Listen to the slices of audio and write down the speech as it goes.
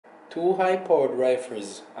Two high-powered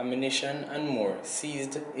rifles, ammunition and more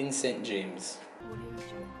seized in St. James.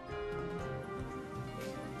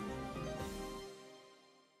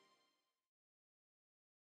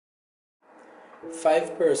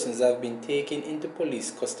 5 persons have been taken into police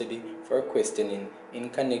custody for questioning in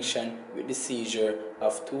connection with the seizure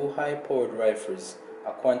of 2 high-powered rifles,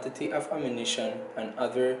 a quantity of ammunition and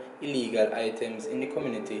other illegal items in the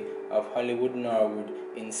community of Hollywood Norwood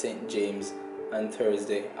in St. James on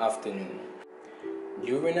Thursday afternoon.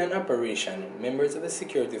 During an operation, members of the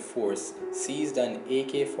security force seized an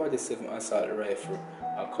AK-47 assault rifle,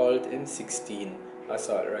 a Colt M16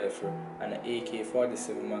 assault rifle, and an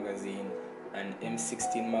AK-47 magazine, an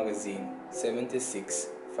M16 magazine, 76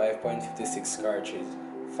 5.56 cartridge,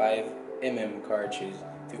 5 mm cartridge,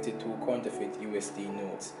 52 counterfeit USD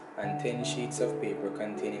notes, and 10 sheets of paper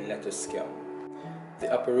containing letter scam.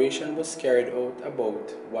 The operation was carried out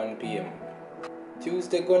about 1 p.m.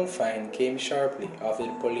 Tuesday gun find came sharply after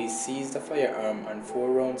the police seized a firearm and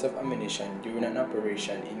 4 rounds of ammunition during an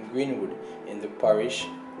operation in Greenwood in the parish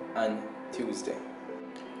on Tuesday.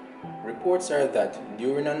 Reports are that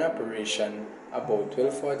during an operation about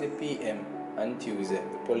 12:40 p.m. on Tuesday,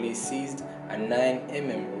 the police seized a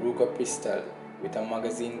 9mm Ruger pistol with a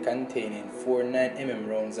magazine containing 4 9mm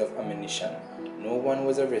rounds of ammunition. No one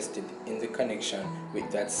was arrested in the connection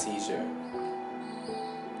with that seizure.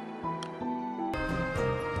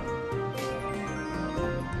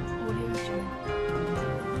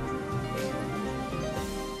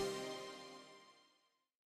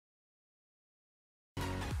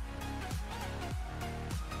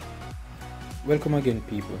 Welcome again,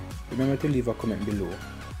 people. Remember to leave a comment below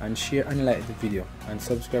and share and like the video and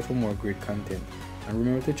subscribe for more great content, and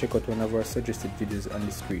remember to check out one of our suggested videos on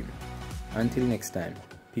the screen. Until next time,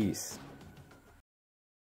 peace.